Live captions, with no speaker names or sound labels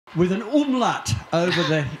with an umlaut over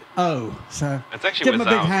the O. So It's actually give him a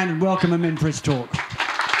big without. hand and welcome him in for his talk.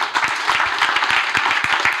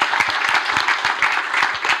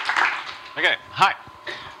 Okay, hi.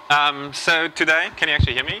 So today, can you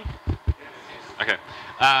actually hear me? Okay.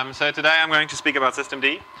 So today I'm going to speak about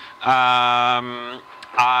systemd.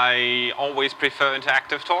 I always prefer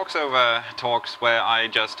interactive talks over talks where I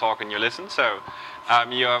just talk and you listen. So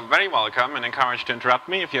you're very welcome and encouraged to interrupt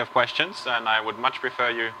me if you have questions. And I would much prefer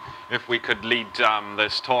you if we could lead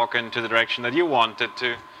this talk into the direction that you wanted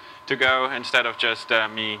to go, instead of just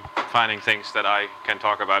me finding things that I can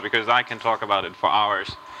talk about, because I can talk about it for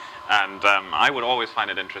hours. And I would always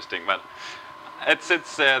find it interesting, but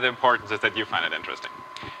the importance is that you find it interesting.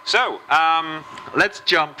 So let's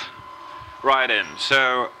jump right in.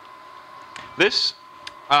 So this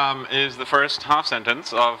is the first half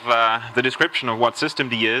sentence of the description of what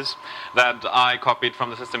systemd is that I copied from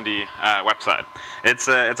the systemd website. It's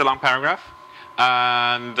a long paragraph,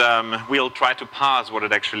 and we'll try to parse what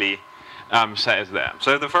it actually says there.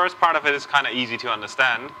 So the first part of it is kind of easy to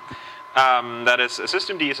understand. That is,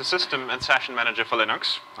 systemd is a system and session manager for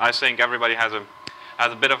Linux. I think everybody has a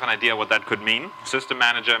bit of an idea what that could mean. System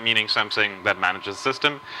manager meaning something that manages the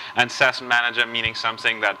system, and session manager meaning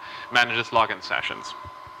something that manages login sessions.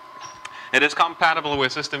 It is compatible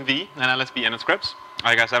with systemv and LSB init scripts.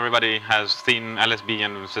 I guess everybody has seen LSB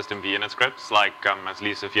and systemv init scripts. Like at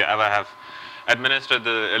least if you ever have administered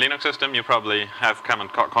a Linux system, you probably have come in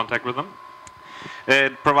contact with them.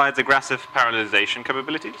 It provides aggressive parallelization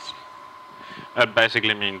capabilities. That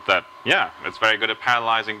basically means that, yeah, it's very good at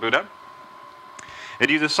parallelizing boot up. It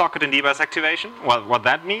uses socket and dbus activation. Well, what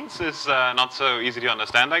that means is not so easy to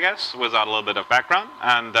understand, I guess, without a little bit of background.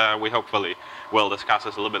 And we hopefully will discuss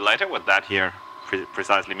this a little bit later, what that here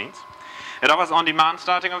precisely means. It offers on-demand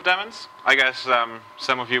starting of daemons. I guess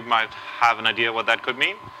some of you might have an idea what that could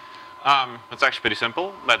mean. It's actually pretty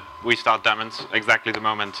simple, but we start daemons exactly the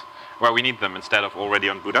moment where we need them instead of already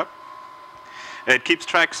on boot up. It keeps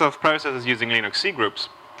tracks of processes using Linux cgroups.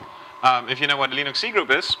 If you know what a Linux cgroup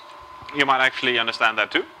is, you might actually understand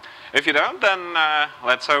that too. If you don't, then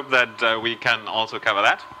let's hope that we can also cover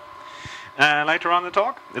that later on in the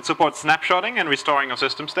talk. It supports snapshotting and restoring of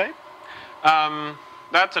system state.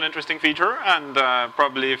 That's an interesting feature, and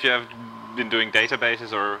probably if you have been doing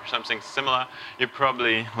databases or something similar, you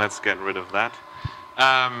probably, let's get rid of that.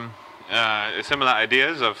 Similar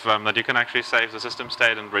ideas of that you can actually save the system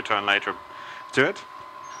state and return later to it.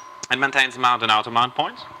 It maintains mount and automount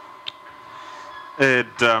points.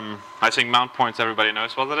 I think mount points, everybody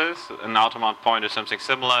knows what it is. An automount point is something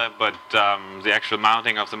similar, but the actual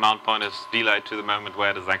mounting of the mount point is delayed to the moment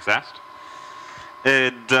where it is accessed.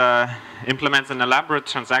 It implements an elaborate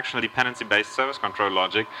transactional dependency-based service control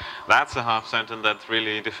logic. That's a half sentence that's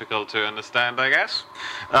really difficult to understand, I guess.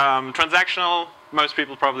 Transactional, most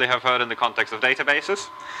people probably have heard in the context of databases.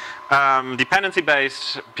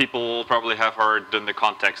 Dependency-based, people probably have heard in the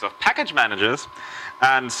context of package managers.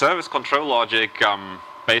 And service control logic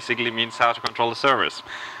basically means how to control the service.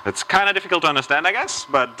 It's kind of difficult to understand, I guess,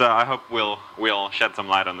 but I hope we'll shed some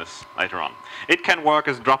light on this later on. It can work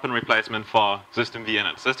as drop-in replacement for systemv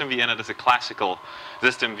init. Systemv init is a classical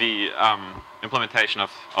systemv implementation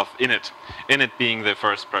of init. Init being the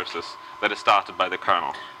first process that is started by the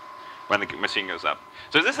kernel when the machine goes up.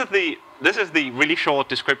 So this is the really short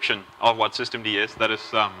description of what systemd is that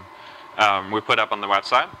is we put up on the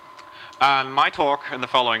website. And my talk in the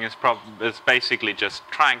following is basically just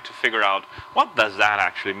trying to figure out what does that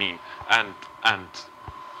actually mean, and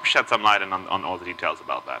shed some light on all the details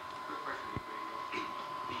about that.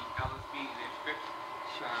 The LSB script.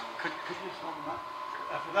 Could you stop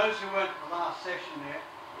that? For those who weren't at the last session there,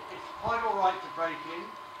 it's quite all right to break in.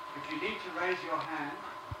 If you need to raise your hand,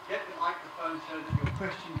 get the microphone so that your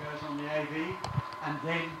question goes on the AV, and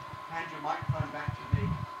then hand your microphone back to me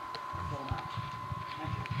before that.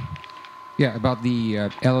 Thank you. Yeah, about the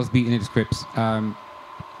LSB init scripts.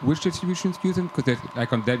 Which distributions use them? Because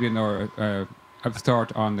like on Debian or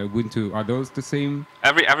Upstart on the Ubuntu, are those the same?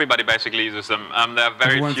 Everybody basically uses them. There are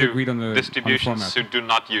very few distributions on who do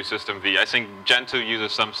not use systemv. I think Gentoo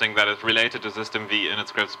uses something that is related to systemv init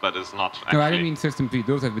scripts, but is not actually. No, I didn't mean systemv.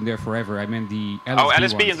 Those have been there forever. I meant the LSB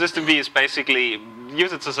LSB ones. and systemv is basically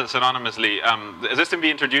use it synonymously. Systemv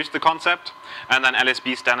introduced the concept, and then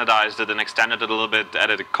LSB standardized it and extended it a little bit,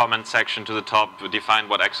 added a comment section to the top, defined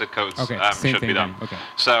what exit codes should be done. Okay.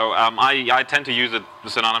 So I tend to use it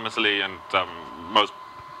synonymously, and most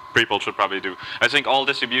people should probably do. I think all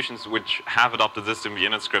distributions which have adopted systemv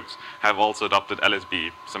init scripts have also adopted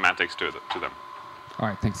LSB semantics to them. All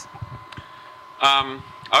right, thanks.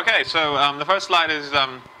 Okay, so the first slide is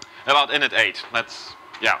about init 8. Let's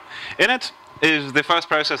Yeah. Init is the first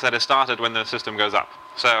process that is started when the system goes up.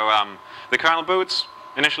 So the kernel boots,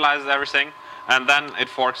 initializes everything, and then it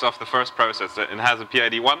forks off the first process. It has a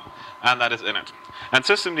PID1, and that is init. And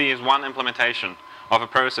systemd is one implementation of a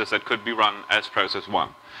process that could be run as process 1.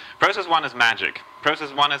 Process 1 is magic.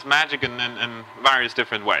 Process 1 is magic in various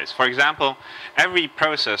different ways. For example, every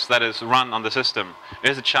process that is run on the system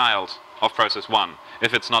is a child of process 1,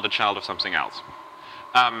 if it's not a child of something else.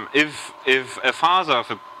 If a father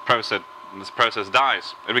of a process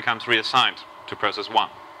dies, it becomes reassigned to process 1.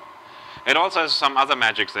 It also has some other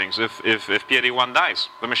magic things. If PID1 dies,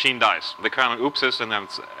 the machine dies. The kernel oopses, and then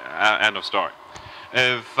it's end of story.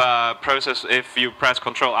 If you press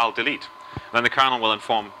Control-Alt-Delete, then the kernel will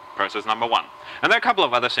inform process number 1. And there are a couple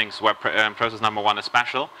of other things where process number 1 is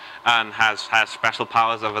special and has special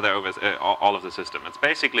powers over all of the system. It's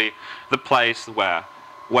basically the place where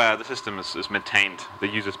the system is maintained, the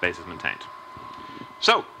user space is maintained.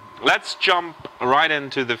 So let's jump right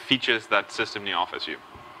into the features that systemd offers you.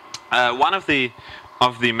 One of the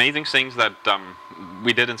amazing things that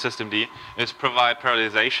we did in systemd is provide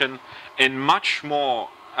parallelization in much more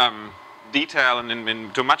detail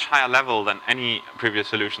and to a much higher level than any previous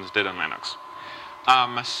solutions did on Linux.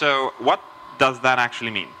 So what does that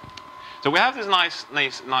actually mean? So we have these nice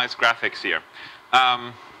graphics here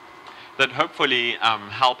that hopefully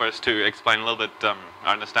help us to explain a little bit,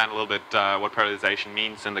 understand a little bit what parallelization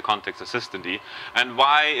means in the context of systemd and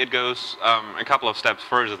why it goes a couple of steps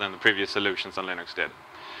further than the previous solutions on Linux did.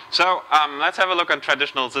 So let's have a look at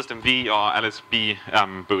traditional systemd or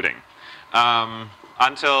LSB booting.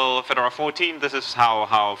 Until Fedora 14, this is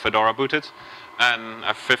how Fedora booted, and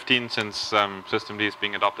 15, since systemd is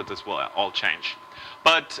being adopted, this will all change.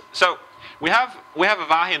 But so we have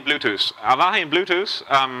Avahi and Bluetooth. Avahi and Bluetooth,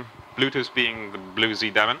 Bluetooth being the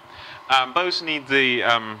BlueZ daemon, both need the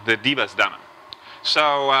dbus daemon. So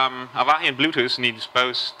Avahi and Bluetooth need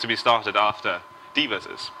both to be started after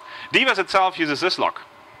dbuses. Dbus itself uses syslog,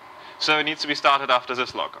 so it needs to be started after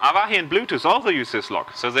syslog. Avahi and Bluetooth also use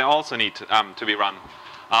syslog, so they also need to be run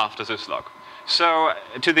after syslog. So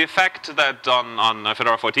to the effect that on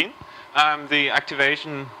Fedora 14, the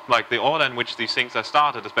activation, like the order in which these things are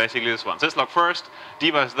started, is basically this one. Syslog first,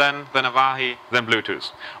 dbus then Avahi, then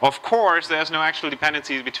Bluetooth. Of course, there's no actual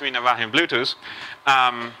dependencies between Avahi and Bluetooth,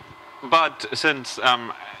 but since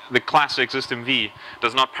the classic systemd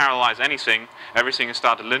does not parallelize anything, everything is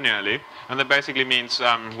started linearly, and that basically means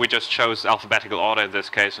we just chose alphabetical order in this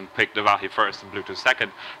case and picked Avahi first and Bluetooth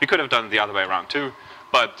second. We could have done it the other way around too,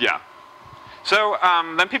 but yeah. So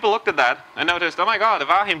then people looked at that and noticed, oh my god,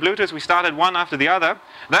 Avahi and Bluetooth, we started one after the other.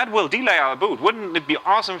 That will delay our boot. Wouldn't it be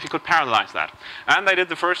awesome if you could parallelize that? And they did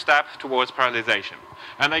the first step towards parallelization.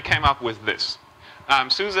 And they came up with this.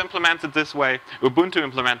 SUSE implemented this way, Ubuntu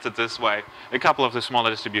implemented this way, a couple of the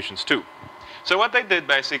smaller distributions too. So what they did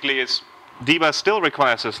basically is dbus still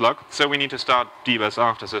requires syslog, so we need to start dbus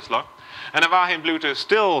after syslog. And Avahi and Bluetooth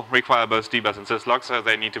still require both dbus and syslog, so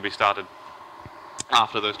they need to be started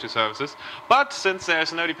after those two services. But since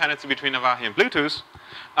there's no dependency between Avahi and Bluetooth,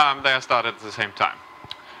 they are started at the same time.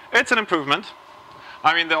 It's an improvement.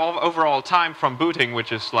 I mean, the overall time from booting,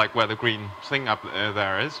 which is like where the green thing up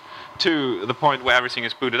there is, to the point where everything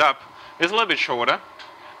is booted up, is a little bit shorter,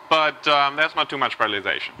 but there's not too much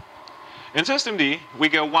parallelization. In systemd, we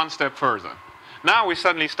go one step further. Now we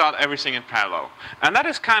suddenly start everything in parallel. And that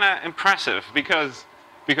is kind of impressive, because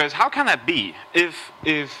how can that be? If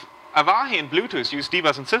Avahi and Bluetooth use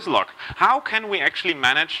dbus and syslog, how can we actually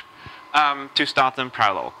manage to start them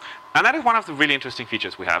parallel? And that is one of the really interesting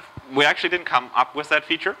features we have. We actually didn't come up with that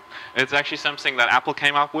feature. It's actually something that Apple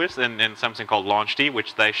came up with in something called LaunchD,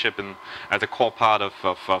 which they ship as a core part of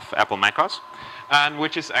Apple macOS, and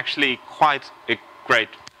which is actually quite a great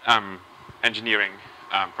engineering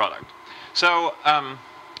product. So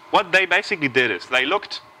what they basically did is they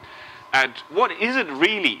looked at what is it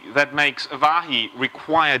really that makes Avahi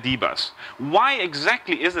require dbus? Why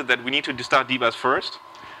exactly is it that we need to start dbus first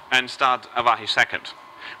and start Avahi second?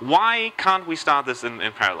 Why can't we start this in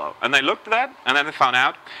parallel? And they looked at that, and then they found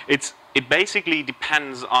out it basically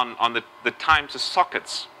depends on the time to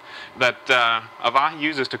sockets that Avahi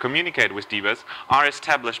uses to communicate with dbus are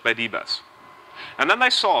established by dbus. And then they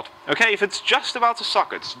thought, okay, if it's just about the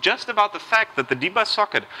sockets, just about the fact that the dbus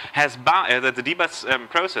socket has that the dbus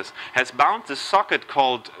process has bound this socket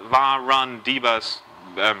called var run dbus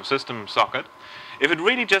system socket, if it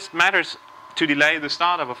really just matters to delay the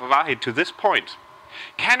startup of Avahi to this point,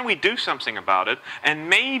 can we do something about it and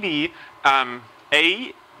maybe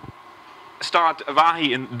start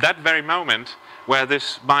Avahi in that very moment where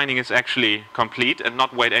this binding is actually complete and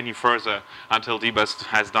not wait any further until dbus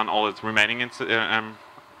has done all its remaining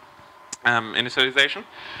initialization.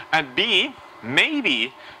 And B,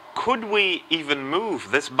 maybe could we even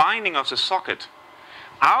move this binding of the socket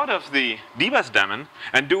out of the dbus daemon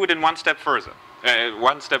and do it in one step further,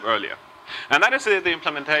 one step earlier. And that is the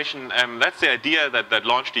implementation, that's the idea that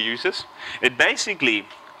LaunchD uses. It basically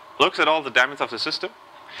looks at all the daemons of the system,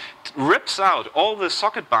 rips out all the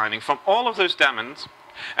socket binding from all of those daemons,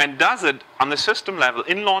 and does it on the system level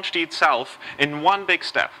in LaunchD itself in one big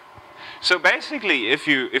step. So basically, if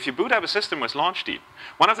you boot up a system with LaunchD,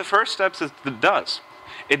 one of the first steps it does,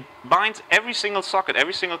 it binds every single socket,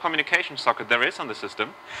 every single communication socket there is on the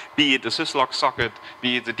system, be it the syslog socket,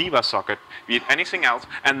 be it the dbus socket, be it anything else,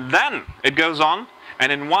 and then it goes on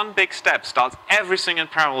and in one big step starts every single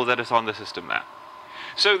parallel that is on the system there.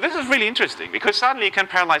 So this is really interesting because suddenly you can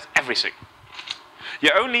parallelize everything.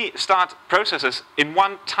 You only start processes in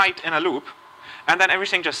one tight inner loop, and then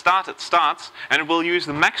everything just starts, and it will use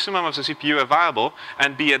the maximum of the CPU available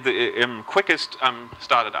and be at the quickest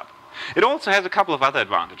started up. It also has a couple of other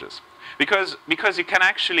advantages because you can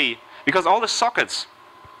actually, because all the sockets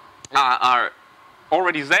are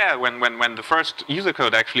already there when the first user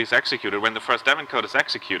code actually is executed, when the first daemon code is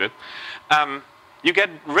executed, you get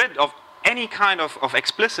rid of any kind of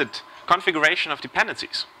explicit configuration of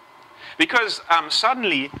dependencies. Because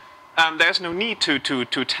suddenly there's no need to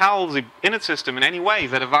tell the init system in any way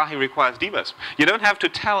that Avahi requires dbus. You don't have to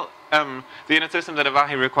tell the init system that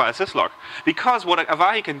Avahi requires syslog. Because what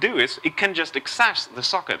Avahi can do is it can just access the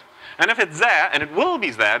socket. And if it's there, and it will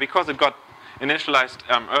be there because it got initialized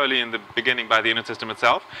early in the beginning by the init system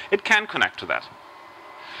itself, it can connect to that.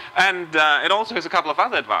 And it also has a couple of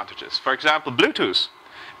other advantages. For example, Bluetooth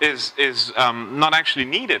is not actually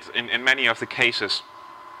needed in many of the cases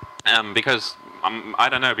because I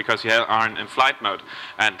don't know, because you are in flight mode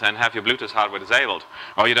and have your Bluetooth hardware disabled,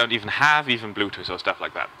 or you don't even have Bluetooth or stuff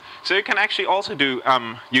like that. So you can actually also do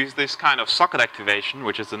use this kind of socket activation,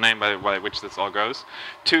 which is the name by which this all goes,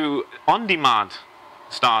 to on-demand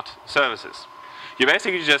start services. You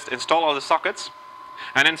basically just install all the sockets,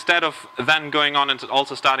 and instead of then going on and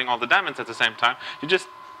also starting all the daemons at the same time, you just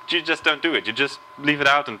don't do it. You just leave it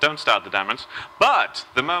out and don't start the daemons. But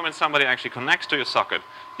the moment somebody actually connects to your socket,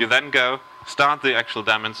 you then go start the actual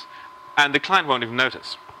daemons, and the client won't even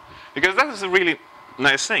notice. Because that is a really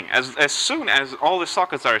nice thing. As soon as all the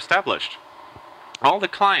sockets are established, all the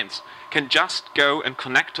clients can just go and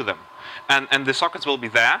connect to them. And the sockets will be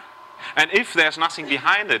there. And if there's nothing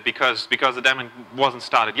behind it because the daemon wasn't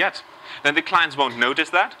started yet, then the clients won't notice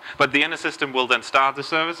that, but the inner system will then start the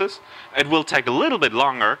services. It will take a little bit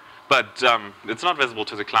longer, but it's not visible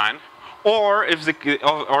to the client. Or if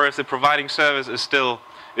the providing service is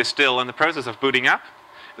still in the process of booting up,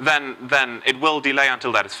 then it will delay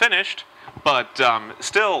until that is finished, but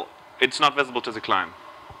still it's not visible to the client.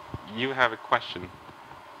 You have a question? Do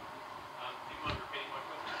you mind repeating my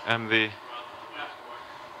question?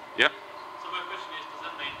 Yep. So my question is, does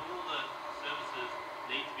that mean all the services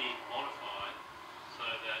need to be modified so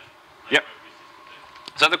that they Yep. work with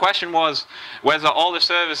system? So the question was whether all the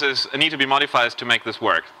services need to be modified to make this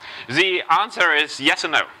work. The answer is yes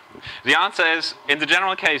and no. The answer is, in the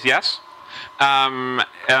general case, yes.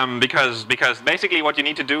 Because basically what you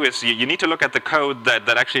need to do is you need to look at the code that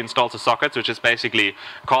actually installs the sockets, which is basically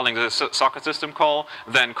calling the socket system call,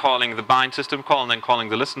 then calling the bind system call, and then calling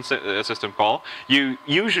the listen system call. You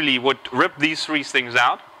usually would rip these three things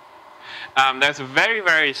out. There's a very,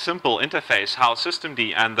 very simple interface how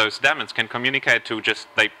systemd and those daemons can communicate to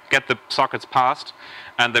they get the sockets passed,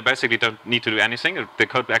 and they basically don't need to do anything. The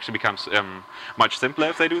code actually becomes much simpler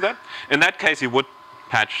if they do that. In that case, you would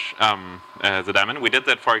patch the daemon. We did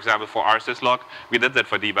that, for example, for our syslog. We did that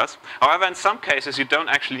for dbus. However, in some cases, you don't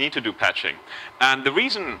actually need to do patching. And the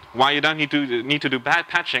reason why you don't need to do bad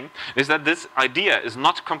patching is that this idea is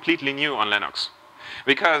not completely new on Linux.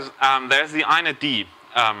 Because there's the init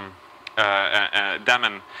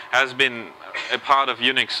daemon has been a part of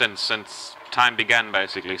Unix since time began,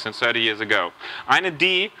 basically, since 30 years ago.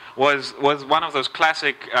 init was one of those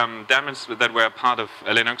classic daemons that were a part of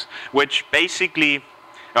Linux, which basically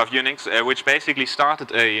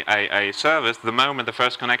started a service the moment the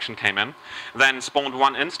first connection came in, then spawned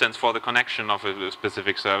one instance for the connection of a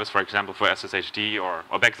specific service, for example, for SSHD, or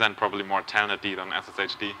back then probably more telnet than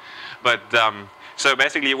SSHD. But so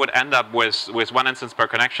basically you would end up with one instance per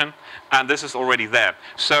connection, and this is already there.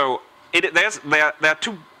 So there are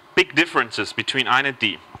two big differences between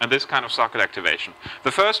init and this kind of socket activation.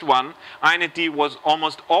 The first one, init was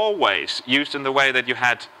almost always used in the way that you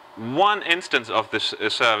had one instance of this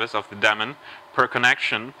service, of the daemon, per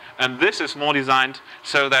connection, and this is more designed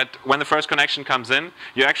so that when the first connection comes in,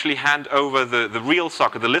 you actually hand over the real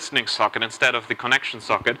socket, the listening socket, instead of the connection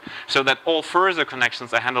socket, so that all further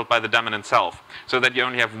connections are handled by the daemon itself, so that you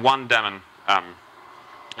only have one daemon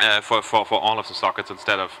for all of the sockets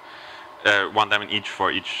instead of one daemon each for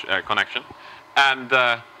each connection. And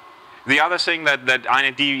the other thing that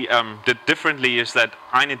initd did differently is that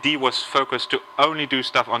initd was focused to only do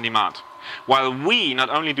stuff on demand. While we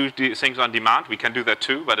not only do things on demand, we can do that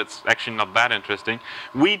too, but it's actually not that interesting.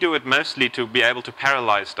 We do it mostly to be able to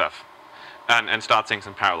parallelize stuff and start things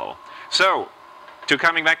in parallel. So,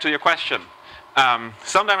 coming back to your question,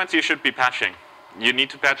 some daemons you should be patching. You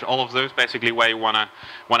need to patch all of those basically where you wanna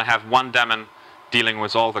have one daemon dealing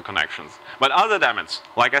with all the connections. But other daemons,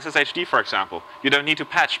 like SSHD for example, you don't need to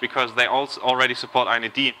patch because they also already support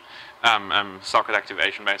initd socket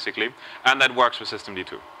activation basically, and that works with systemd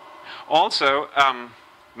too. Also,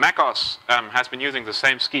 macOS has been using the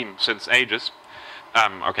same scheme since ages.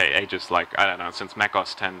 Okay, ages like, I don't know, since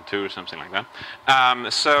macOS 10.2 or something like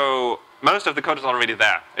that. So most of the code is already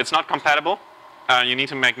there. It's not compatible. You need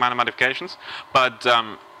to make minor modifications, but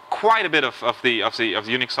quite a bit of the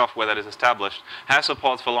Unix software that is established has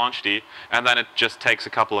supports for launchd, and then it just takes a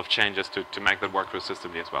couple of changes to make that work with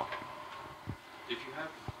systemd as well. If you have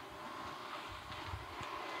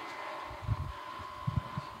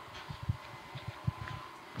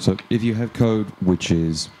So if you have code which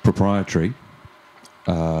is proprietary,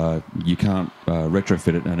 you can't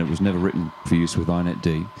retrofit it, and it was never written for use with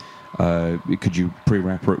initd, could you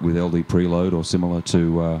pre-wrapper it with LD preload or similar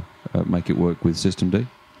to make it work with systemd?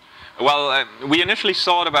 Well, we initially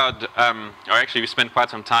thought about, or actually we spent quite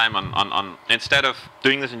some time on instead of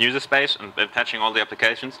doing this in user space and patching all the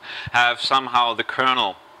applications, have somehow the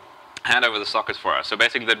kernel hand over the sockets for us. So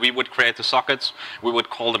basically that we would create the sockets, we would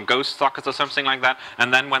call them ghost sockets or something like that,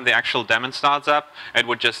 and then when the actual daemon starts up, it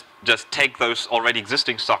would just take those already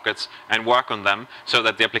existing sockets and work on them so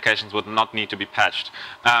that the applications would not need to be patched.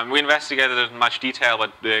 We investigated it in much detail,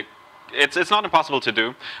 but it's not impossible to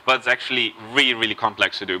do, but it's actually really, really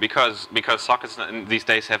complex to do because sockets these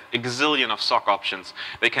days have a gazillion of sock options.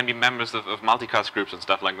 They can be members of multicast groups and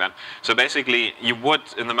stuff like that. So basically, you would,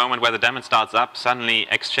 in the moment where the daemon starts up, suddenly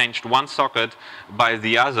exchanged one socket by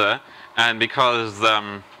the other, and because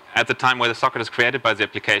at the time where the socket is created by the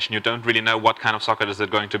application, you don't really know what kind of socket is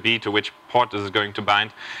it going to be, to which port is it going to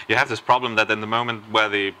bind. You have this problem that in the moment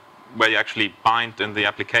where you actually bind in the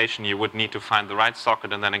application, you would need to find the right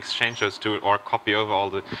socket and then exchange those two or copy over all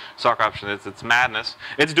the sock options. It's madness.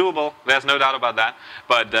 It's doable, there's no doubt about that,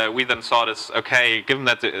 but we then thought it's okay, given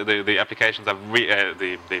that the applications are,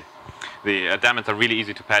 the daemons are really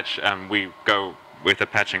easy to patch, we go with the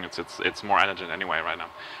patching. It's more elegant anyway right now.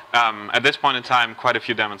 At this point in time, quite a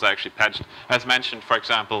few daemons are actually patched. As mentioned, for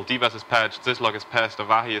example, Divas is patched, Syslog is patched,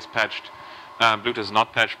 Avahi is patched, Bluetooth is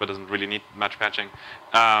not patched, but doesn't really need much patching.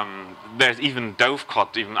 There's even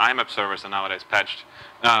Dovecot, even IMAP servers are nowadays patched.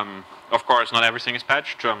 Of course, not everything is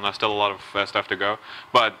patched. There's still a lot of stuff to go.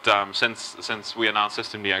 But since we announced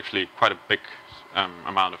systemd, actually quite a big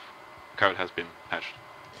amount of code has been patched.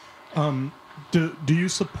 Do you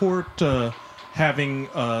support having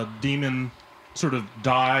a daemon sort of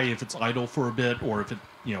die if it's idle for a bit, or if it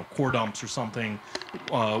core dumps or something?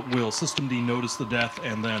 Will systemd notice the death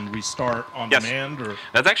and then restart on demand? Or?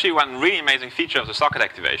 That's actually one really amazing feature of the socket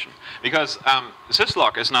activation, because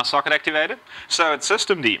syslog is now socket activated, so it's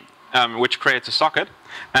systemd which creates a socket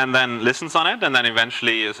and then listens on it, and then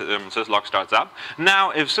eventually syslog starts up.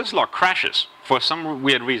 Now, if syslog crashes for some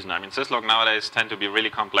weird reason, I mean, syslog nowadays tend to be really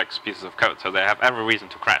complex pieces of code, so they have every reason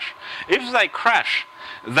to crash. If they crash,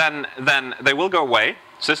 then they will go away.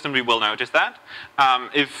 Systemd will notice that.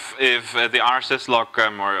 If the rsyslog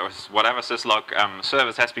or whatever syslog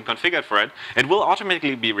service has been configured for it, it will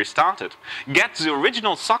automatically be restarted, get the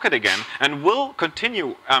original socket again, and will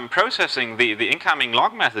continue processing the incoming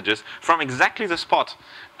log messages from exactly the spot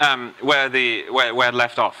where it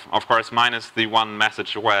left off. Of course, minus the one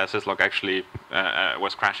message where syslog actually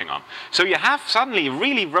was crashing on. So you have suddenly a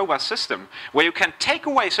really robust system where you can take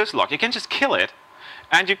away syslog. You can just kill it,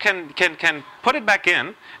 and you can put it back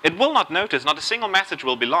in. It will not notice, not a single message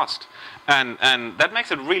will be lost. And that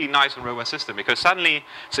makes it a really nice and robust system, because suddenly,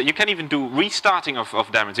 so you can even do restarting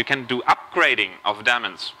of daemons. You can do upgrading of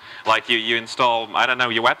daemons. Like you install, I don't know,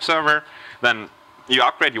 your web server, then you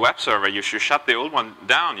upgrade your web server, you shut the old one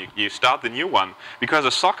down, you start the new one, because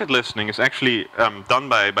the socket listening is actually done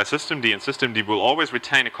by systemd, and systemd will always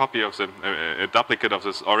retain a copy of a duplicate of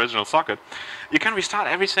this original socket. You can restart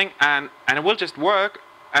everything, and it will just work,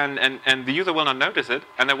 and the user will not notice it,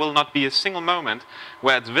 and there will not be a single moment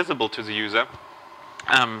where it's visible to the user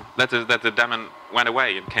that the daemon went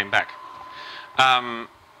away and came back.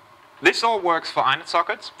 This all works for init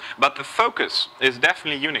sockets, but the focus is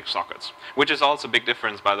definitely Unix sockets, which is also a big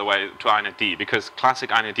difference, by the way, to init, because classic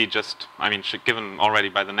init just, I mean, given already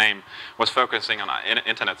by the name, was focusing on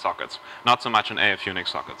internet sockets, not so much on AF Unix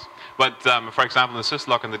sockets. But for example, in the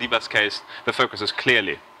syslog and the dbus case, the focus is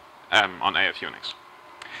clearly on AF Unix.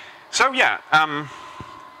 So yeah,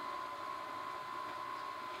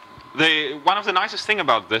 one of the nicest thing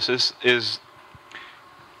about this is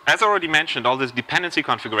as already mentioned, all this dependency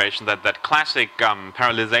configuration, that classic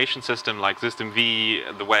parallelization system like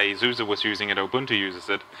systemv, the way SUSE was using it, Ubuntu uses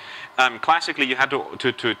it. Classically, you had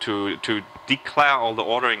to declare all the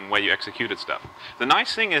ordering where you executed stuff. The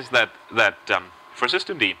nice thing is that for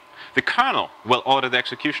systemd, the kernel will order the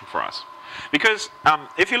execution for us. Because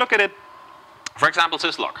if you look at it, for example,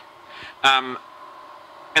 syslog.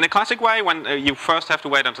 In a classic way, when you first have to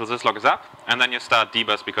wait until syslog is up, and then you start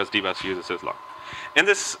dbus because dbus uses syslog. In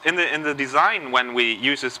the design, when we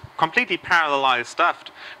use this completely parallelized stuff,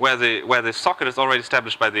 where the socket is already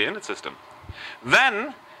established by the init system,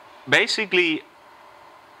 then basically,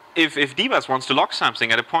 if dbus wants to log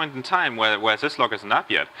something at a point in time where syslog isn't up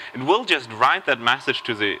yet, it will just write that message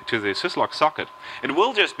to the syslog socket. It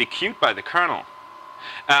will just be queued by the kernel.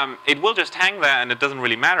 It will just hang there, and it doesn't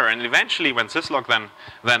really matter. And eventually, when syslog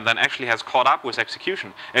then actually has caught up with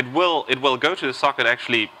execution, it will go to the socket,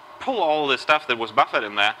 actually pull all the stuff that was buffered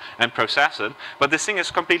in there and process it. But this thing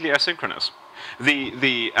is completely asynchronous. The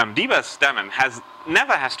dbus daemon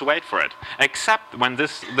never has to wait for it, except when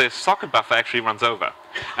this socket buffer actually runs over,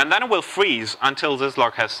 and then it will freeze until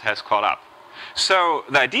syslog has caught up. So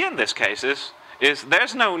the idea in this case is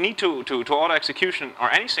there's no need to auto execution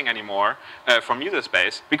or anything anymore from user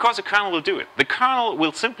space, because the kernel will do it. The kernel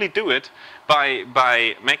will simply do it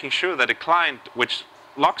by making sure that a client which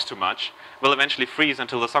logs too much will eventually freeze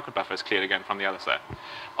until the socket buffer is cleared again from the other side.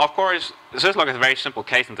 Of course, syslog is a very simple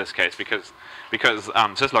case in this case, because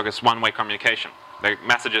syslog is one-way communication. The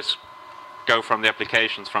messages go from the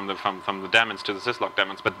applications, from the daemons to the syslog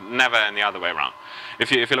daemons, but never in the other way around.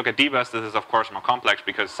 If you look at dbus, this is of course more complex,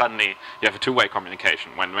 because suddenly you have a two-way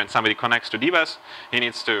communication. When somebody connects to dbus, he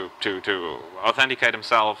needs to authenticate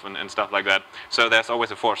himself and stuff like that. So there's always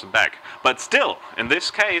a force back. But still, in this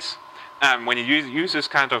case, when you use this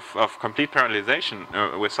kind of complete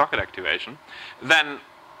parallelization with socket activation, then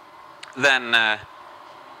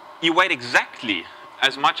you wait exactly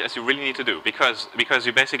as much as you really need to do, because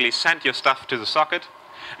you basically send your stuff to the socket,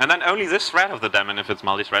 and then only this thread of the daemon, if it's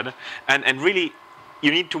multi-threaded, and really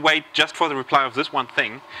you need to wait just for the reply of this one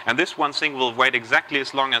thing, and this one thing will wait exactly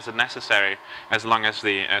as long as it's necessary, as long as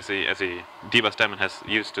the dbus daemon has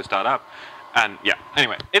used to start up. And yeah,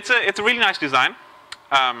 anyway, it's a really nice design.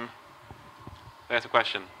 There's a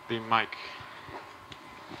question. The mic.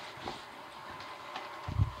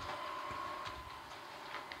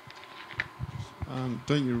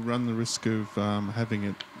 Don't you run the risk of having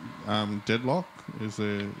it deadlock? Is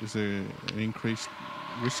there an increased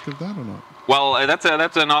risk of that or not? Well,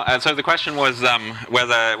 so the question was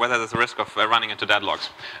whether there's a risk of running into deadlocks.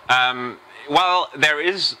 Well, there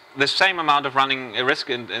is the same amount of risk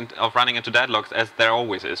of running into deadlocks as there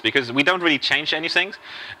always is, because we don't really change anything.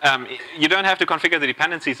 You don't have to configure the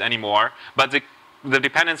dependencies anymore, but the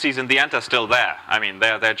dependencies in the end are still there. I mean,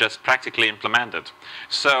 they're just practically implemented.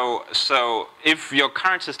 So if your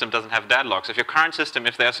current system doesn't have deadlocks,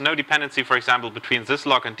 if there's no dependency, for example, between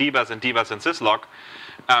syslog and dbus and syslog,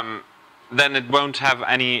 then it won't have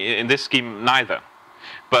any in this scheme neither.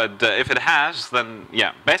 But if it has, then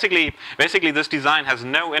yeah, basically this design has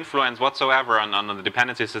no influence whatsoever on the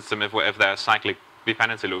dependency system if there are cyclic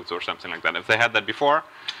dependency loops or something like that. If they had that before,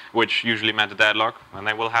 which usually meant a deadlock, then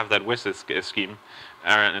they will have that with this scheme,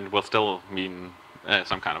 and it will still mean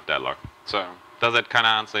some kind of deadlock. So does that kind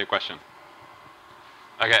of answer your question?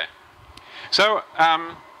 Okay. So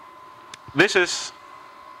this is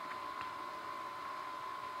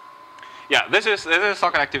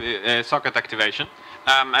socket activation.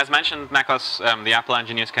 As mentioned, Nekos, the Apple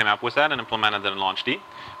engineers came up with that and implemented it in LaunchD.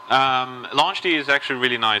 LaunchD is actually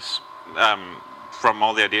really nice from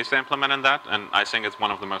all the ideas they implemented in that, and I think it's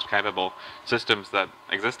one of the most capable systems that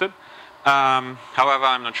existed. However,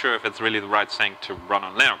 I'm not sure if it's really the right thing to run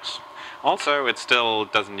on Linux. Also, it still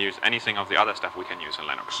doesn't use anything of the other stuff we can use in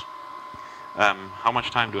Linux. How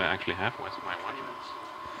much time do I actually have? Where's my watch?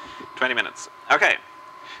 20 minutes. Okay.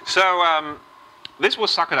 So this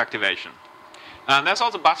was socket activation. There's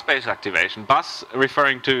also bus-based activation, bus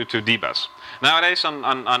referring to dbus. Nowadays on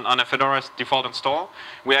a Fedora's default install,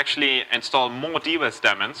 we actually install more dbus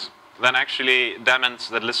daemons than actually daemons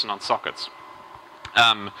that listen on sockets.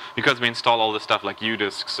 because we install all this stuff like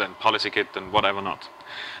udisks and PolicyKit and whatever not.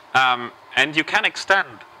 And you can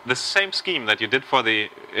extend the same scheme that you did for the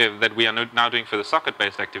that we are now doing for the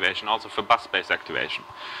socket-based activation, also for bus-based activation.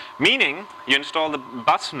 Meaning, you install the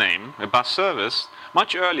bus name, a bus service,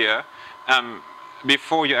 much earlier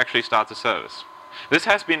before you actually start the service. This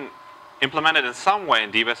has been implemented in some way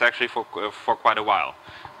in dbus actually for quite a while.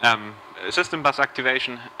 System bus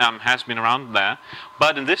activation has been around there,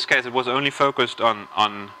 but in this case it was only focused on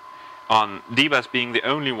dbus being the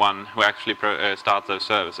only one who actually starts those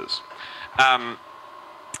services.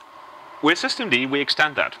 With systemd, we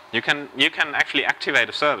extend that. You can actually activate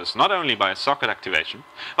a service not only by socket activation,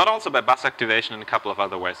 but also by bus activation and a couple of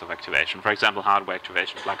other ways of activation. For example, hardware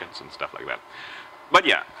activation plugins and stuff like that. But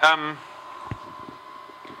yeah,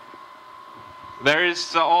 there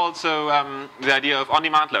is also the idea of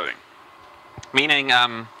on-demand loading. Meaning,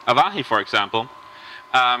 Avahi, for example,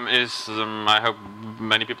 is, I hope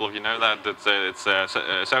many people of you know that, it's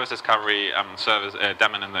a service discovery service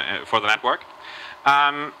daemon for the network.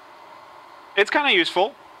 It's kind of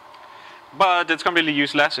useful, but it's completely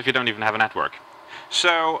useless if you don't even have a network.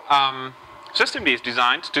 So systemd is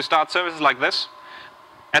designed to start services like this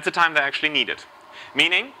at the time they actually need it.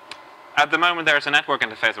 Meaning, at the moment there's a network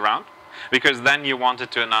interface around, because then you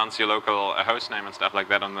wanted to announce your local host name and stuff like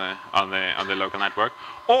that on the local network,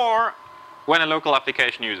 or when a local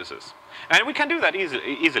application uses this. And we can do that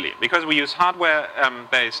easily because we use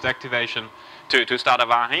hardware-based activation to start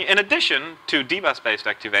Avahi, in addition to dbus-based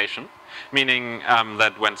activation, meaning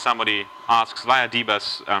that when somebody asks via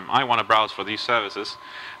dbus, I want to browse for these services,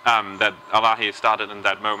 that Avahi is started in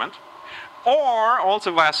that moment. Or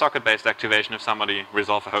also via socket-based activation if somebody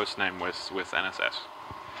resolves a host name with NSS.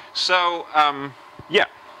 So, yeah.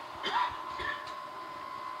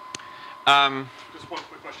 Just one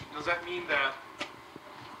quick question. Does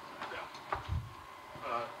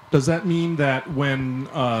that mean that when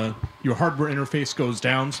your hardware interface goes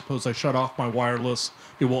down, suppose I shut off my wireless,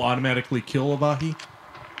 it will automatically kill Avahi?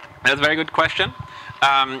 That's a very good question.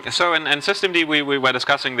 So in systemd, we were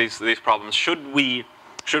discussing these problems. Should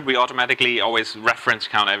we automatically always reference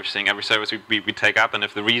count everything, every service we take up, and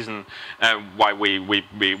if the reason why we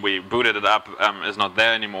booted it up is not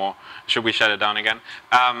there anymore, should we shut it down again?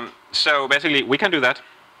 So basically, we can do that,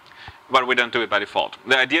 but we don't do it by default.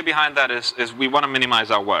 The idea behind that is we want to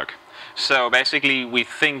minimize our work. So basically, we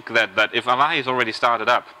think that if Avahi is already started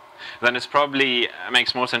up, then it probably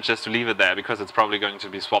makes more sense just to leave it there, because it's probably going to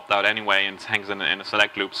be swapped out anyway and it hangs in a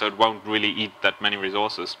select loop, so it won't really eat that many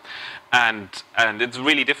resources. And it's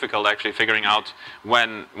really difficult actually figuring out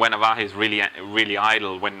when Avahi is really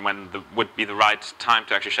idle, when would be the right time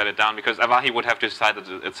to actually shut it down, because Avahi would have to decide it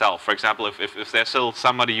itself. For example, if there's still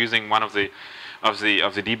somebody using one of the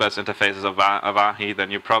dbus interfaces of Avahi,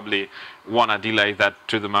 then you probably want to delay that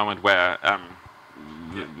to the moment where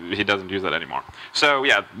he doesn't use that anymore. So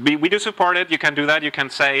yeah, we do support it. You can do that. You can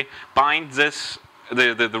say bind this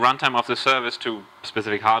the runtime of the service to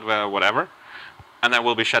specific hardware or whatever, and then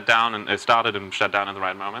will be shut down and started and shut down in the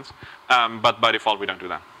right moments. But by default, we don't do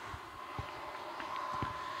that.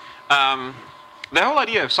 The whole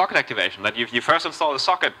idea of socket activation, that you first install a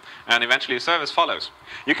socket and eventually a service follows,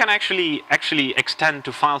 you can actually extend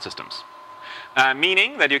to file systems,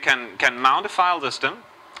 meaning that you can mount a file system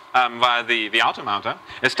via the automounter,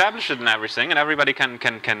 establish it and everything, and everybody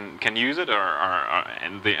can use it,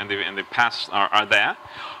 and the paths are there.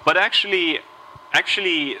 But actually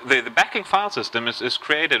the backing file system is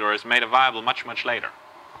created or is made available much later.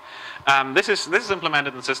 This is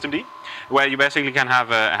implemented in systemd, where you basically can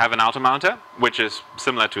have an automounter, which is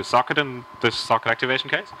similar to a socket in this socket activation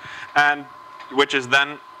case, and which is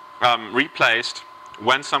then replaced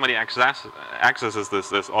when somebody accesses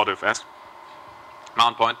this autofs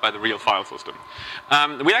mount point by the real file system.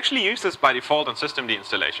 We actually use this by default on systemd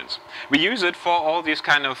installations. We use it for all these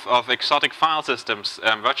kind of exotic file systems,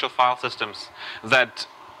 virtual file systems that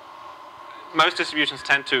most distributions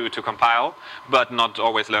tend to compile, but not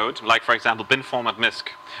always load. Like, for example, bin format misc.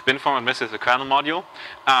 Bin format misc is a kernel module,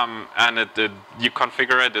 and you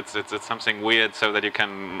configure it. It's something weird so that you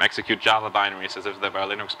can execute Java binaries as if they were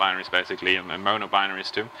Linux binaries, basically, and mono binaries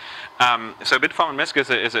too. So bin format misc is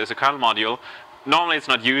a kernel module. Normally, it's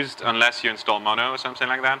not used unless you install mono or something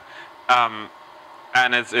like that.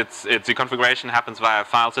 And the configuration happens via a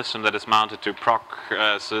file system that is mounted to proc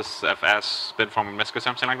sysfs bin format misc or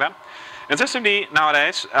something like that. In systemd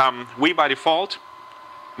nowadays, we by default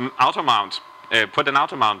automount, put an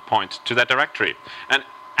automount point to that directory. And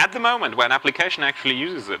at the moment when an application actually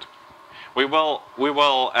uses it, we will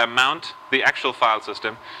mount the actual file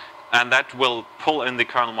system, and that will pull in the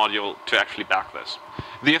kernel module to actually back this.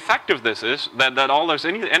 The effect of this is that all those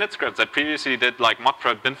init scripts that previously did like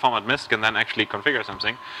modprod bin format misc and then actually configure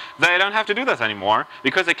something, they don't have to do that anymore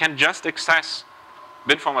because they can just access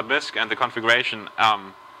bin format misc and the configuration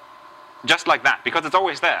just like that, because it's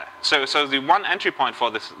always there. So the one entry point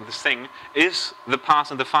for this thing is the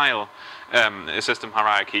parse and the file system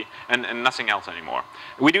hierarchy and nothing else anymore.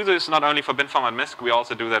 We do this not only for bin format misc, we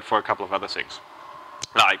also do that for a couple of other things,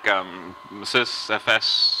 like SysFS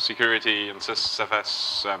security and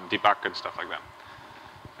SysFS debug and stuff like that.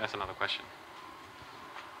 That's another question.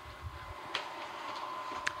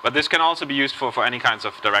 But this can also be used for any kinds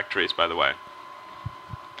of directories, by the way.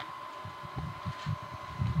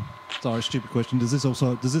 Sorry, stupid question. Does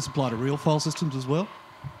this apply to real file systems as well?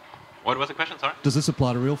 What was the question, sorry? Does this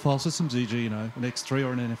apply to real file systems, e.g., you know, an X3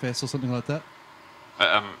 or an NFS or something like that?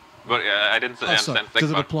 But I didn't understand. Does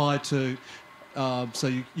it apply to? So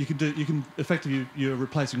you can effectively you're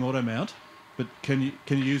replacing automount, but can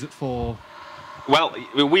you use it for? Well,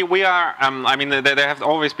 we are. I mean, there have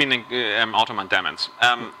always been automount daemons.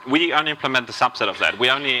 We only implement the subset of that. We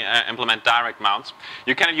only implement direct mounts.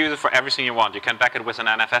 You can use it for everything you want. You can back it with an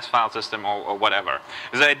NFS file system or whatever.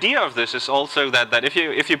 The idea of this is also that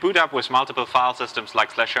if you boot up with multiple file systems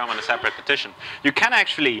like /home and a separate partition, you can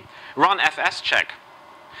actually run fs check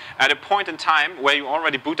at a point in time where you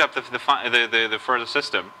already boot up the further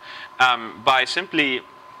system by simply.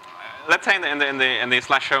 Let's say in the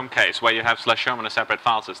 /home case where you have /home in a separate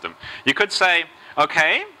file system, you could say,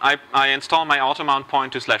 okay, I install my automount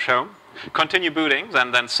point to /home, continue booting,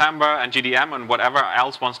 then Samba and GDM and whatever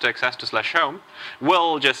else wants to access to /home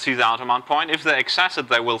will just see the automount point. If they access it,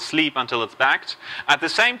 they will sleep until it's backed. At the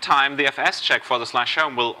same time, the fs check for the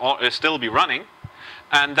 /home will still be running.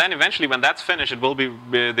 And then eventually, when that's finished, it will be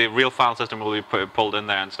the real file system will be pulled in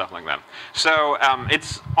there and stuff like that. So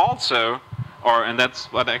it's also, and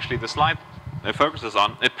that's what actually the slide focuses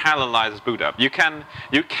on, it parallelizes boot up. You can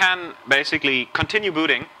basically continue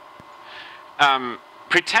booting,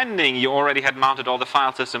 pretending you already had mounted all the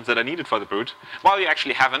file systems that are needed for the boot, while you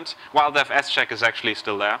actually haven't, while the fs check is actually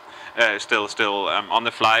still there, still on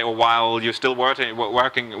the fly, or while you're still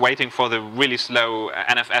waiting for the really slow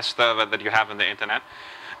NFS server that you have in the internet,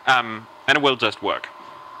 and it will just work.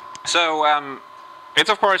 So it's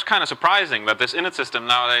of course kind of surprising that this init system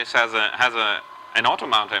nowadays has an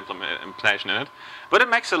automount implementation in it, but it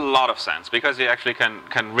makes a lot of sense because you actually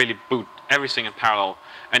can really boot everything in parallel,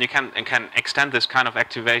 and you can extend this kind of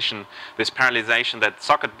activation, this parallelization that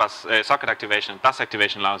socket activation, bus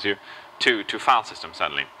activation allows you to file systems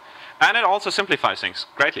suddenly. And it also simplifies things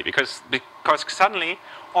greatly because suddenly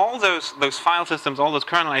all those file systems, all those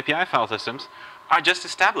kernel API file systems are just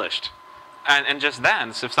established. And just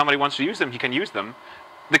then, so if somebody wants to use them, he can use them.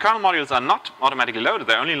 The kernel modules are not automatically loaded.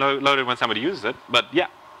 They're only loaded when somebody uses it. But yeah.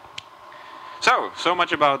 So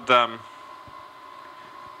much about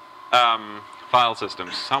file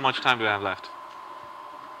systems. How much time do I have left?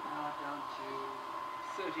 Now down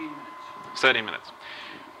to 13 minutes. 13 minutes.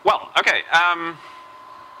 Well, okay.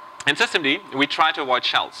 In systemd, we try to avoid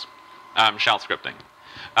shells, shell scripting.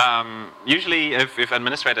 Usually, if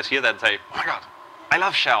administrators hear that, say, "Oh my God, I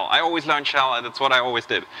love shell. I always learned shell, and that's what I always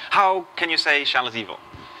did. How can you say shell is evil?"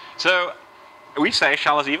 So we say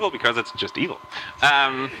shell is evil because it's just evil.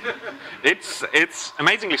 It's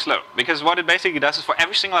amazingly slow because what it basically does is for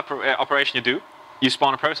every single operation you do, you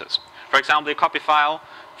spawn a process. For example, you copy file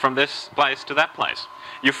from this place to that place.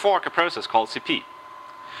 You fork a process called CP.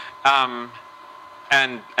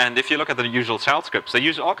 And if you look at the usual shell scripts, they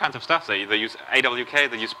use all kinds of stuff. They use AWK,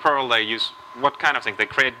 they use Perl, they use what kind of things. They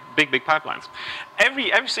create big pipelines.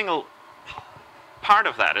 Every single part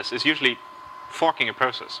of that is usually forking a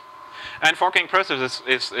process. And forking processes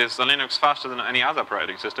is on Linux faster than any other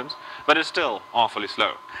operating systems, but it's still awfully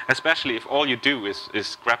slow. Especially if all you do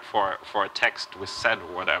is grab for a text with sed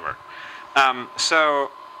or whatever. So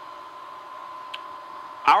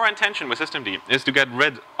our intention with systemd is to get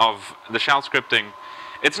rid of the shell scripting.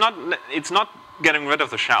 It's not getting rid of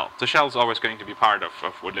the shell. The shell is always going to be part of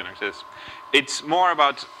what Linux is. It's more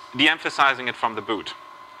about de-emphasizing it from the boot.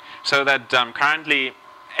 So that currently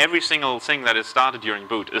every single thing that is started during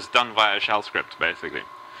boot is done via a shell script, basically.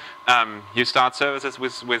 You start services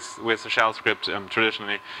with a shell script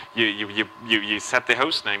traditionally. You set the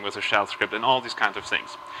host name with a shell script and all these kinds of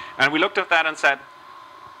things. And we looked at that and said,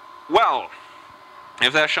 well,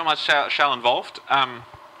 if there's so much shell involved,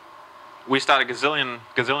 we start a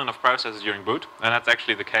gazillion of processes during boot, and that's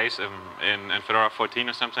actually the case in Fedora 14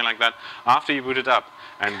 or something like that. After you boot it up,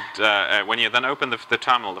 and when you then open the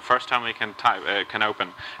terminal, the first terminal you can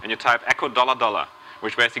open, and you type echo $,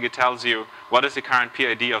 which basically tells you what is the current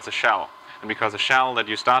PID of the shell. and because the shell that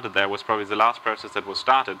you started there was probably the last process that was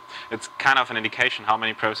started, it's kind of an indication how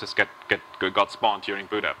many processes got spawned during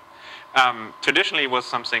boot up. Traditionally, it was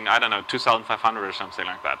something, I don't know, 2,500 or something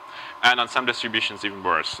like that. And on some distributions, even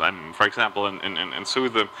worse. For example, in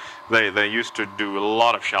SUSE, they used to do a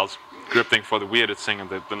lot of shell scripting for the weirdest thing, and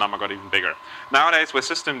the number got even bigger. Nowadays, with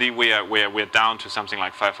systemd, we're down to something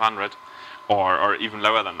like 500, or even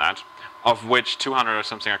lower than that, of which 200 or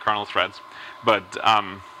something are kernel threads. But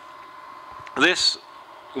this,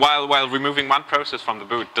 while removing one process from the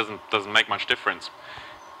boot doesn't make much difference,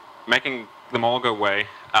 making them all go away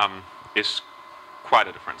is quite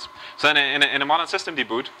a difference. So in a modern systemd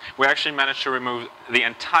boot, we actually managed to remove the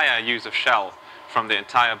entire use of shell from the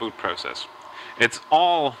entire boot process. It's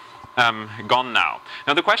all gone now.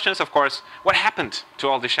 Now the question is, of course, what happened to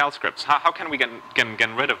all the shell scripts? How can we get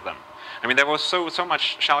rid of them? I mean, there was so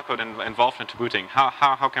much shellcode involved into booting.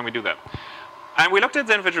 How can we do that? And we looked at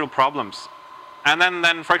the individual problems. And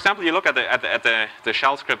then, for example, you look at the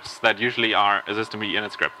shell scripts that usually are a systemd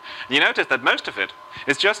init script. And you notice that most of it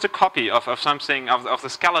is just a copy of something, of the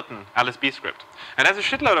skeleton LSB script. And there's a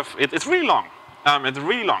shitload of it. It's really long. It's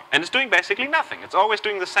really long. And it's doing basically nothing. It's always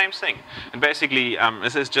doing the same thing. And basically,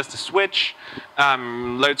 this is just a switch,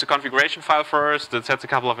 loads a configuration file first, it sets a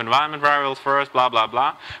couple of environment variables first, blah, blah,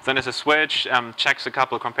 blah. Then there's a switch, compares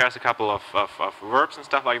a couple of verbs and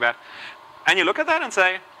stuff like that. And you look at that and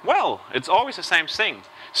say, well, it's always the same thing.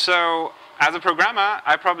 So as a programmer,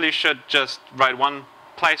 I probably should just write one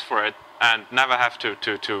place for it and never have to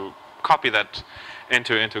copy that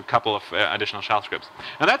into a couple of additional shell scripts.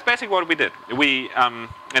 And that's basically what we did. We,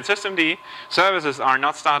 in systemd, services are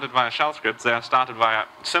not started via shell scripts. They are started via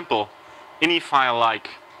simple ini file-like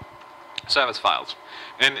service files.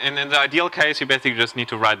 In the ideal case, you basically just need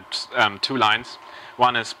to write 2 lines.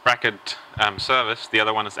 One is bracket service, the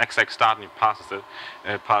other one is exec start, and you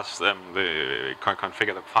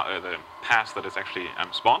configure the path that is actually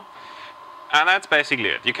spawned. And that's basically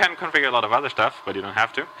it. You can configure a lot of other stuff, but you don't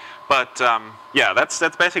have to. But yeah, that's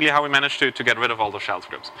basically how we managed to get rid of all the shell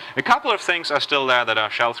scripts. A couple of things are still there that are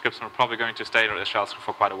shell scripts and are probably going to stay as shell scripts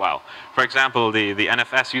for quite a while. For example, the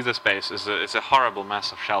NFS user space is a horrible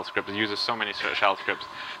mess of shell scripts. It uses so many shell scripts.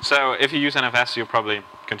 So if you use NFS, you'll probably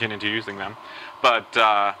continue to using them. But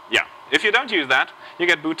yeah, if you don't use that, you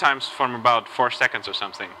get boot times from about 4 seconds or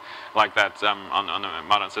something like that on a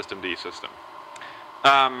modern systemd system.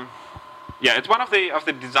 Yeah, it's one of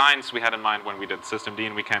the designs we had in mind when we did systemd,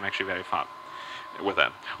 and we came actually very far with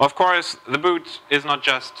that. Of course, the boot is not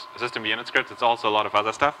just systemd init scripts, it's also a lot of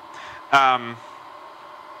other stuff.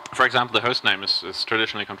 For example, the hostname is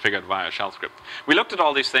traditionally configured via a shell script. We looked at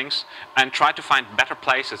all these things and tried to find better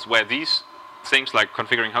places where these things like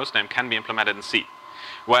configuring hostname can be implemented in C,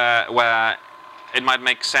 where it might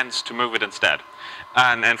make sense to move it instead.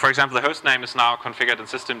 And for example, the hostname is now configured in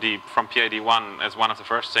systemd from PID1 as one of the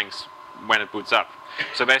first things when it boots up.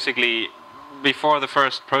 So basically, before the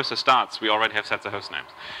first process starts, we already have set the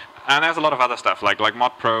hostnames. And there's a lot of other stuff, like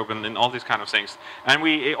modprobe and all these kind of things. And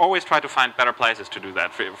we always try to find better places to do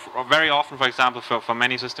that. Very often, for example, for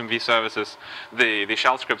many systemd services, the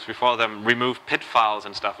shell scripts before them remove PID files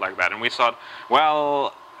and stuff like that. And we thought,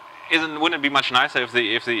 well, wouldn't it be much nicer if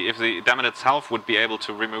the daemon itself would be able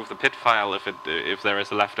to remove the PID file if there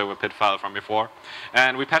is a leftover PID file from before?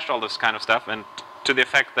 And we patched all this kind of stuff, and to the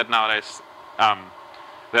effect that nowadays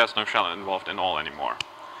there's no shell involved in all anymore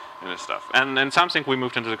in this stuff. And some things we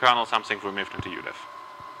moved into the kernel, some things we moved into UDIF.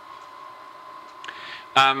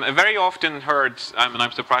 Very often heard, and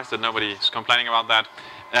I'm surprised that nobody's complaining about that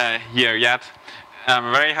here yet,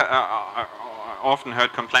 very often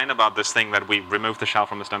heard complain about this thing that we removed the shell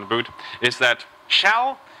from the standard boot, is that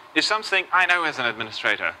shell is something I know as an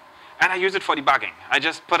administrator, and I use it for debugging. I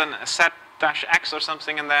just put a set-x or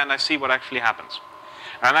something in there and I see what actually happens.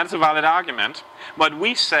 And that's a valid argument, but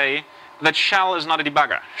we say that shell is not a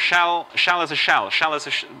debugger. Shell is a shell. Shell is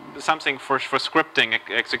something for scripting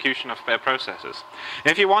execution of processes.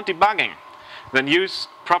 If you want debugging, then use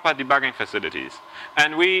proper debugging facilities.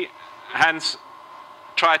 And we hence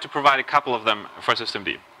try to provide a couple of them for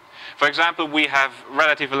systemd. For example, we have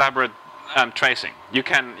relatively elaborate tracing. You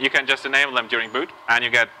can just enable them during boot, and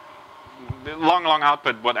you get long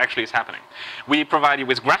output what actually is happening. We provide you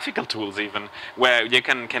with graphical tools even, where you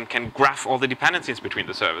can graph all the dependencies between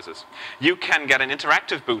the services. You can get an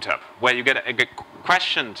interactive boot up, where you get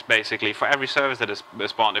questions basically for every service that is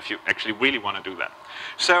spawned if you actually really want to do that.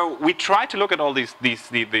 So we try to look at all these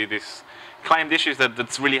claimed issues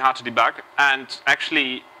that's really hard to debug, and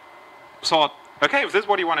actually thought, okay, if this is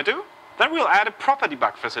what you want to do, then we'll add a proper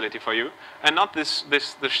debug facility for you, and not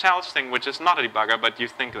the shells thing, which is not a debugger, but you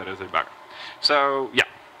think that is a debugger. So, yeah.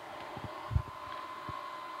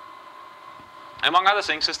 among other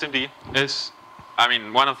things, systemd is, I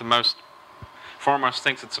mean, one of the most foremost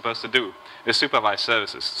things it's supposed to do is supervise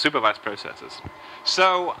services, supervise processes.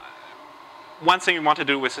 So one thing we want to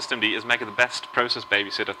do with systemd is make it the best process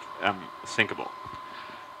babysitter thinkable.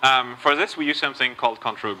 For this, we use something called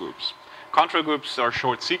control groups. Control groups, or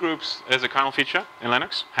short cgroups, is a kernel feature in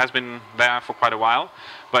Linux. Has been there for quite a while,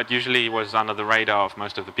 but usually was under the radar of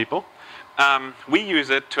most of the people. We use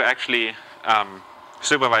it to actually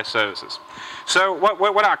supervise services. So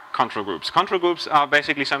what are control groups? Control groups are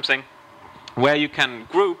basically something where you can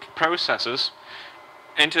group processes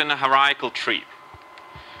into a hierarchical tree.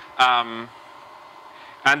 And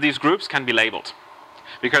these groups can be labeled,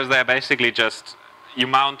 because they're basically just, you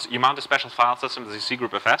mount a special file system, the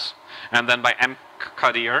cgroup.fs, and then by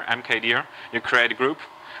mkdir, you create a group,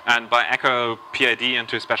 and by echo PID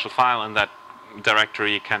into a special file in that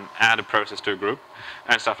directory, you can add a process to a group,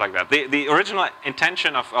 and stuff like that. The original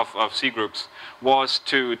intention of cgroups was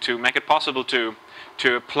to make it possible to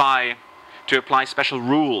apply special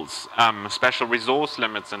rules, special resource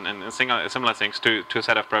limits, and similar things to a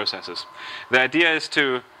set of processes. The idea is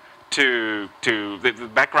the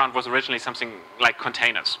background was originally something like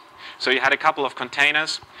containers. So you had a couple of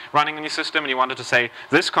containers running in your system, and you wanted to say,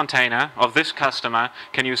 this container of this customer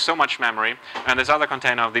can use so much memory, and this other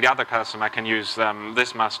container of the other customer can use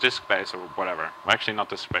this much disk space, or whatever. Well, actually not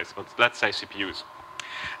disk space, but let's say CPUs.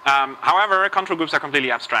 However, control groups are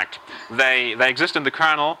completely abstract. They exist in the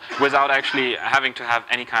kernel without actually having to have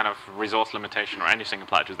any kind of resource limitation or anything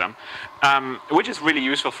applied to them, which is really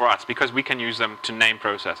useful for us because we can use them to name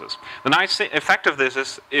processes. The nice effect of this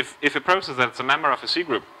is if a process that's a member of a C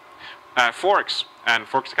group forks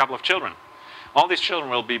a couple of children, all these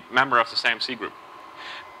children will be member of the same C group,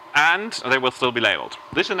 and they will still be labeled.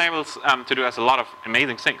 This enables to do us a lot of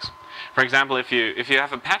amazing things. For example, if you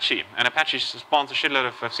have Apache, and Apache spawns a shitload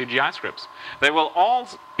of CGI scripts, they will all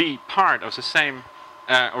be part of the same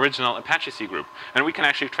original Apache C group, and we can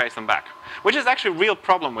actually trace them back. Which is actually a real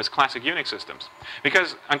problem with classic Unix systems.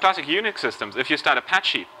 Because on classic Unix systems, if you start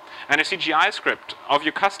Apache, and a CGI script of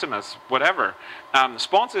your customers, whatever,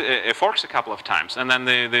 spawns forks a couple of times, and then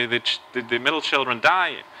the middle children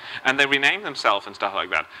die, and they rename themselves and stuff like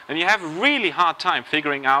that, and you have a really hard time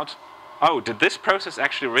figuring out, oh, did this process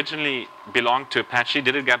actually originally belong to Apache?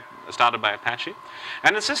 Did it get started by Apache?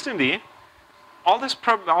 And in systemd, all these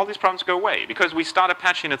problems go away, because we start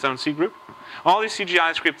Apache in its own C group. All these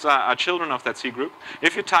CGI scripts are children of that C group.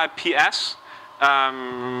 If you type ps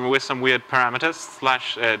with some weird parameters,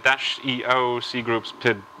 /-eo cgroups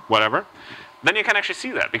pid whatever, then you can actually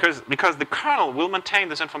see that, because the kernel will maintain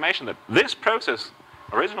this information that this process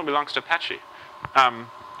originally belongs to Apache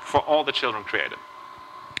for all the children created.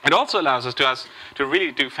 It also allows us to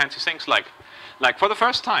really do fancy things like for the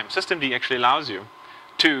first time, systemd actually allows you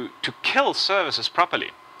to kill services properly.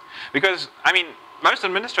 Because, I mean, most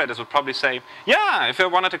administrators would probably say, yeah, if I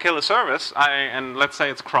wanted to kill a service, and let's say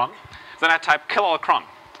it's cron, then I type kill all cron.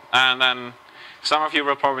 And then some of you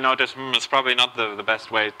will probably notice, it's probably not the best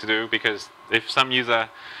way to do, because if some user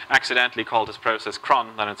accidentally called this process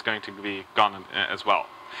cron, then it's going to be gone as well.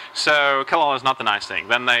 So kill all is not the nice thing.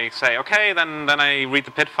 Then they say, okay, then I read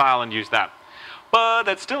the PID file and use that. But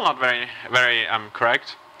that's still not very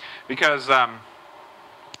correct, because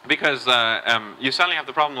you suddenly have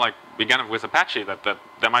the problem, like began with Apache, that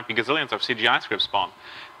there might be gazillions of CGI scripts spawned,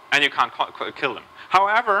 and you can't kill them.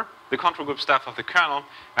 However, the control group stuff of the kernel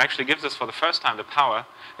actually gives us for the first time the power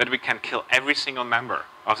that we can kill every single member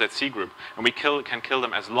of that C group, and we can kill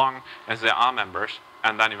them as long as there are members,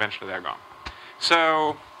 and then eventually they're gone.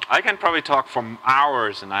 So I can probably talk for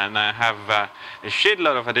hours, and I have a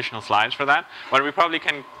shitload of additional slides for that, but we probably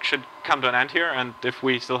should come to an end here, and if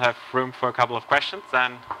we still have room for a couple of questions,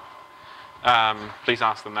 then please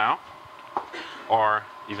ask them now, or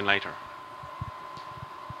even later.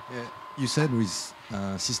 Yeah, you said with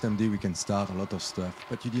systemd we can start a lot of stuff,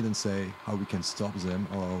 but you didn't say how we can stop them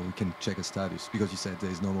or we can check a status, because you said there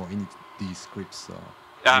is no more init these scripts. So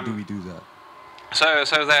how do we do that? So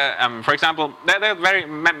there, for example, there are very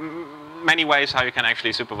many ways how you can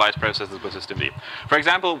actually supervise processes with systemd. For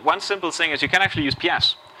example, one simple thing is you can actually use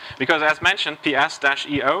ps. Because as mentioned,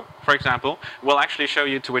 ps-eo, for example, will actually show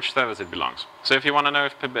you to which service it belongs. So if you want to know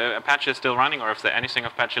if Apache is still running or if there's anything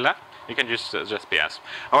of Apache left, you can use just ps.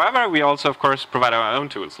 However, we also, of course, provide our own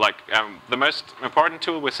tools. Like the most important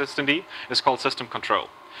tool with systemd is called system control.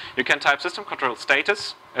 You can type system control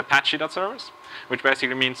status apache.service, which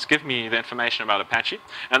basically means give me the information about Apache,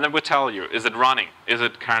 and then we'll tell you, is it running? Is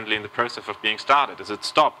it currently in the process of being started? Is it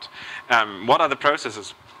stopped? What are the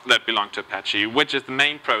processes that belong to Apache, which is the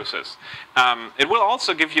main process. It will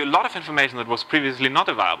also give you a lot of information that was previously not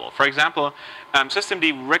available. For example,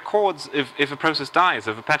 systemd records if a process dies,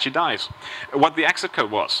 if Apache dies, what the exit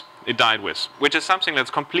code was it died with, which is something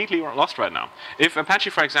that's completely lost right now. If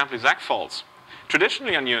Apache, for example, is exec faults,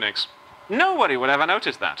 traditionally on Unix, nobody would ever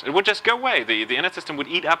notice that. It would just go away. The init system would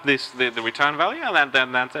eat up the return value, and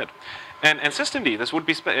then that's it. And systemd, this would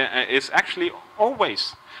be is actually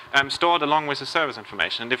always stored along with the service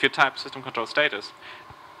information. And if you type system control status,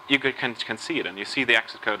 you can see it, and you see the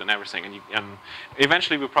exit code and everything. And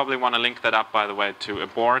eventually, we probably want to link that up, by the way, to a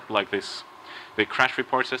board like this, the crash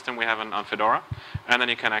report system we have on Fedora. And then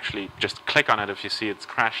you can actually just click on it if you see it's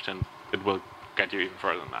crashed, and it will get you even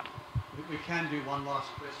further than that. We can do one last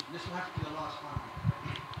question. This will have to be the last one.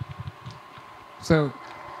 So,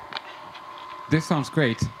 this sounds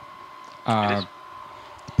great.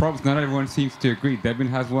 Problems, not everyone seems to agree. Debian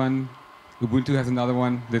has one, Ubuntu has another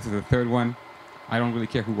one, this is the third one. I don't really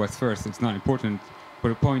care who was first, it's not important. But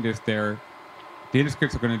the point is the data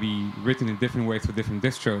scripts are going to be written in different ways for different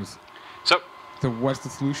distros. So what's the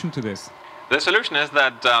solution to this? The solution is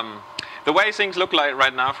that the way things look like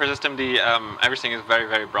right now for systemd, everything is very,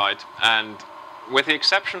 very bright. And with the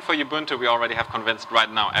exception for Ubuntu, we already have convinced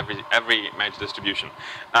right now every major distribution.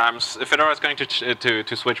 Fedora is going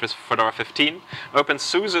to switch with Fedora 15.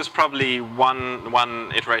 OpenSUSE is probably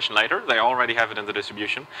one iteration later. They already have it in the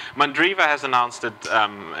distribution. Mandriva has announced it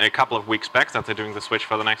a couple of weeks back that they're doing the switch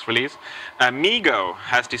for the next release. MeeGo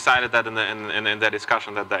has decided that in their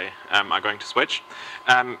discussion that they are going to switch.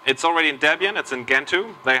 It's already in Debian. It's in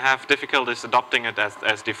Gentoo. They have difficulties adopting it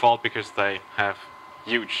as default because they have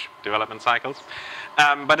huge development cycles.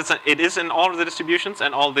 But it is in all of the distributions,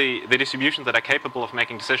 and all the distributions that are capable of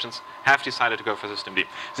making decisions have decided to go for systemd.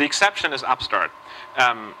 The exception is Upstart,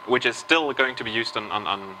 which is still going to be used on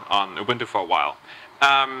Ubuntu for a while.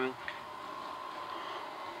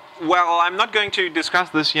 Well, I'm not going to discuss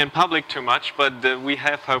this here in public too much, but we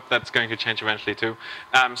have hope that's going to change eventually too.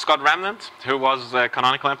 Scott Remnant, who was a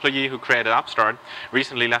Canonical employee who created Upstart,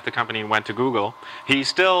 recently left the company and went to Google. He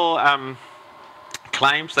still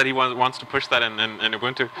claims that he wants to push that in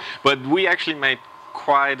Ubuntu, but we actually made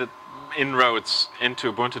quite inroads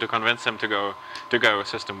into Ubuntu to convince him to go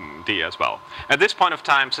systemd as well. At this point of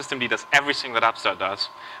time, systemd does everything that Upstart does,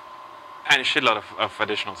 and a shitload of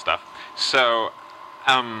additional stuff. So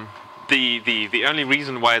the only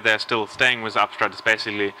reason why they're still staying with Upstart is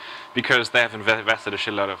basically because they have invested a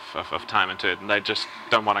shitload of time into it, and they just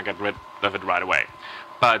don't want to get rid of it right away.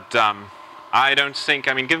 But I don't think,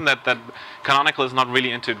 I mean, given that Canonical is not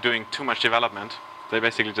really into doing too much development, they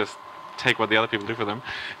basically just take what the other people do for them.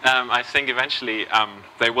 I think eventually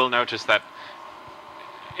they will notice that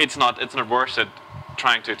it's not worth it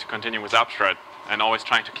trying to continue with Upstart and always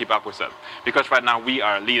trying to keep up with it, because right now we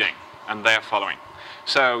are leading and they are following.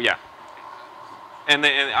 So yeah, and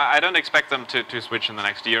I don't expect them to switch in the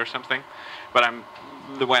next year or something, but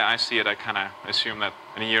the way I see it, I kind of assume that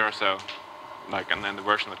in a year or so, and then the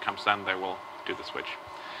version that comes then, they will do the switch.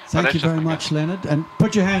 Thank you very much, Lennart. And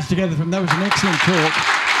put your hands together for him. That was an excellent talk.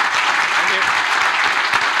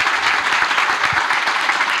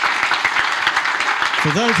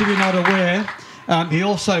 For those of you not aware, he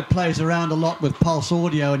also plays around a lot with Pulse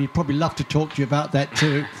Audio, and he'd probably love to talk to you about that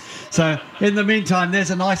too. So in the meantime,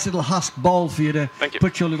 there's a nice little husk bowl for you to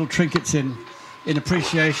put your little trinkets in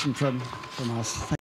appreciation from us.